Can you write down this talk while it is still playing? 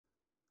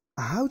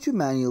How to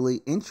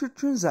manually enter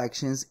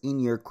transactions in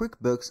your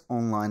QuickBooks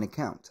Online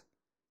account.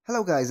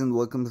 Hello guys and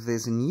welcome to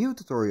this new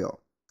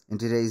tutorial. In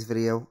today's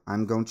video,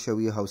 I'm going to show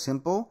you how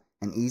simple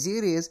and easy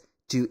it is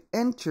to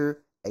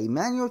enter a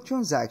manual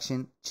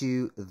transaction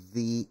to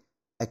the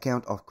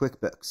account of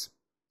QuickBooks.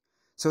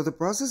 So the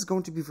process is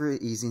going to be very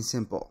easy and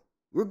simple.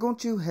 We're going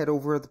to head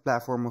over to the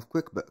platform of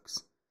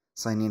QuickBooks,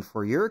 sign in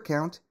for your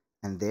account,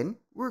 and then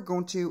we're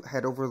going to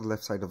head over to the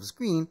left side of the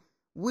screen,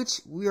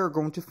 which we are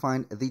going to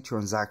find the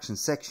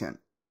transactions section.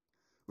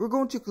 We're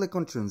going to click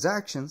on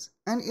transactions,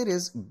 and it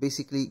is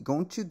basically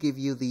going to give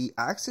you the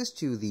access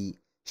to the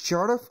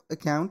chart of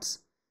accounts,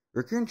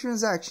 recurrent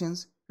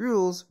transactions,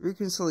 rules,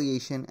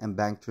 reconciliation, and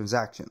bank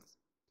transactions.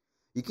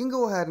 You can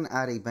go ahead and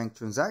add a bank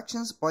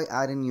transactions by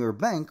adding your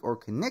bank or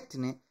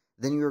connecting it.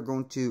 Then you're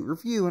going to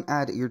review and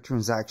add your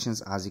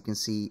transactions, as you can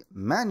see,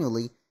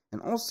 manually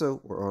and also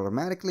or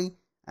automatically.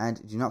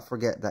 And do not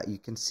forget that you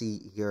can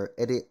see here,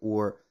 edit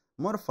or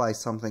modify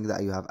something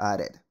that you have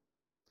added.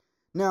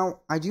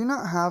 Now, I do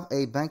not have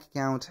a bank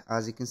account,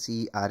 as you can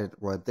see, added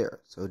right there,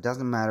 so it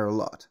doesn't matter a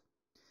lot.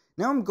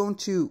 Now I'm going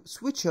to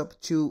switch up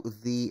to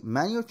the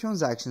manual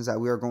transactions that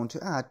we are going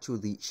to add to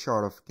the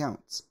chart of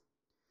accounts.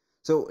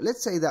 So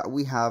let's say that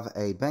we have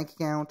a bank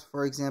account,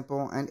 for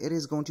example, and it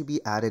is going to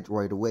be added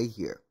right away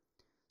here.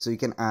 So you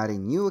can add a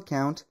new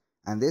account,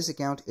 and this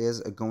account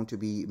is going to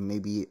be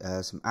maybe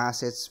some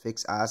assets,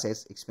 fixed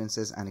assets,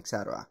 expenses, and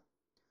etc.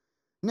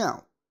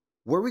 Now,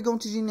 what we're going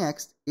to do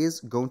next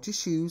is going to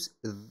choose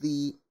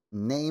the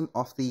name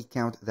of the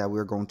account that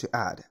we're going to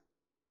add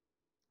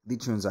the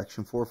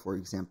transaction for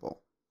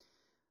example.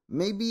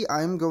 Maybe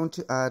I'm going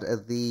to add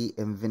the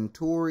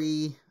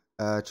inventory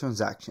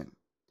transaction.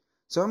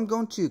 So I'm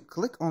going to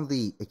click on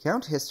the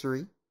account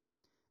history.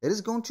 It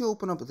is going to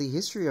open up the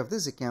history of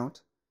this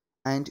account,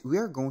 and we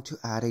are going to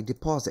add a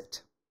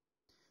deposit.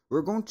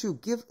 We're going to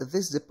give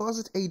this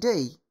deposit a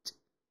date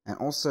and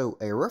also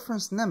a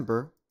reference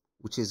number,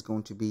 which is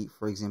going to be,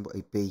 for example,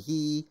 a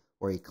payee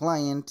or a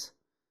client,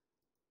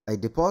 a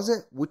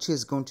deposit, which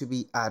is going to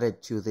be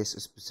added to this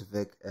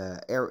specific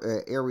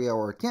area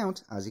or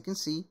account. As you can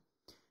see,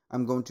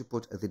 I'm going to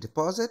put the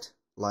deposit,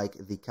 like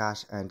the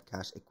cash and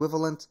cash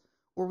equivalent,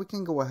 or we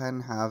can go ahead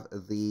and have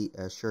the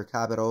share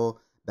capital,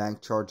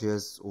 bank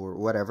charges, or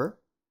whatever.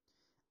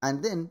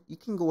 And then you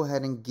can go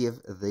ahead and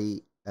give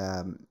the,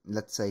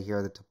 let's say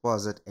here, the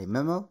deposit a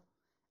memo,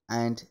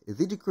 and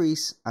the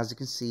decrease, as you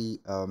can see,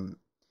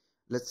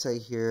 let's say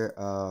here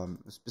a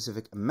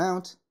specific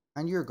amount,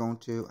 and you're going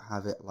to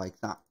have it like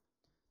that.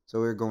 So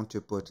we're going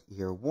to put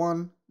here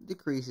 1,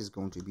 decrease is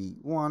going to be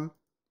 1,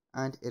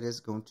 and it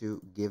is going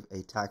to give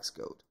a tax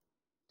code.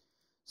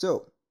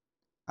 So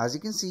as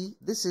you can see,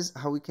 this is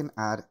how we can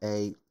add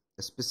a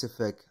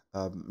specific,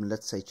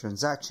 let's say,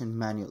 transaction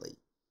manually.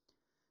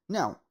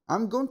 Now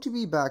I'm going to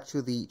be back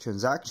to the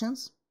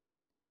transactions,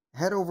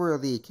 head over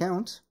to the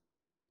account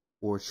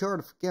or chart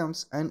of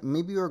accounts, and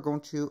maybe you're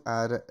going to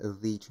add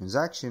the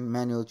transaction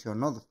manually to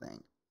another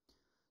thing.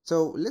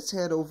 So let's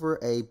head over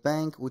a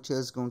bank, which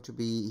is going to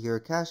be here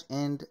cash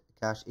and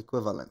cash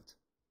equivalent.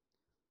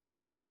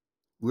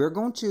 We're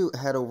going to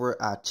head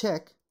over at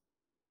check,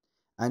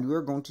 and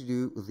we're going to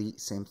do the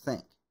same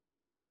thing.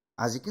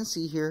 As you can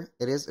see here,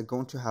 it is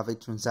going to have a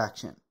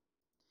transaction.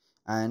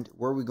 And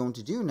what we're going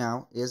to do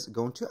now is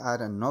going to add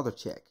another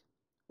check,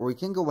 or we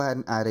can go ahead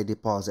and add a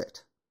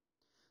deposit.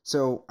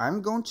 So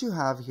I'm going to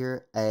have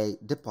here a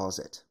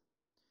deposit,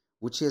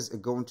 which is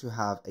going to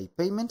have a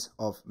payment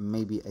of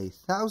maybe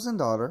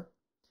 $1,000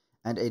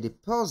 and a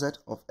deposit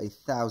of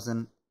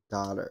 $1,000.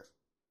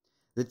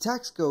 The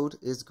tax code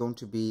is going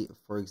to be,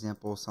 for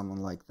example,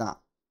 something like that.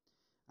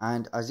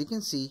 And as you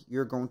can see,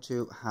 you're going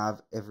to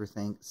have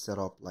everything set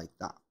up like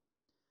that.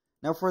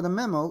 Now for the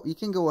memo, you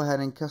can go ahead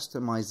and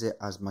customize it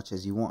as much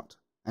as you want.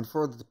 And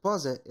for the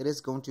deposit, it is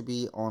going to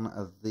be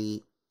on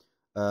the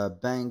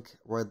bank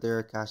right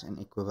there, cash and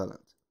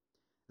equivalent.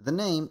 The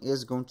name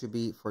is going to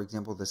be, for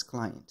example, this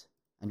client,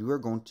 and we're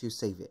going to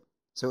save it.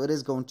 So it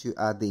is going to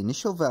add the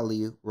initial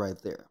value right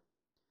there.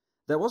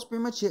 That was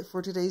pretty much it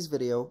for today's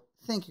video.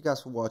 Thank you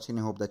guys for watching.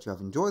 I hope that you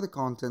have enjoyed the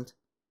content,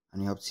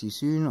 and I hope to see you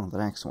soon on the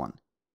next one.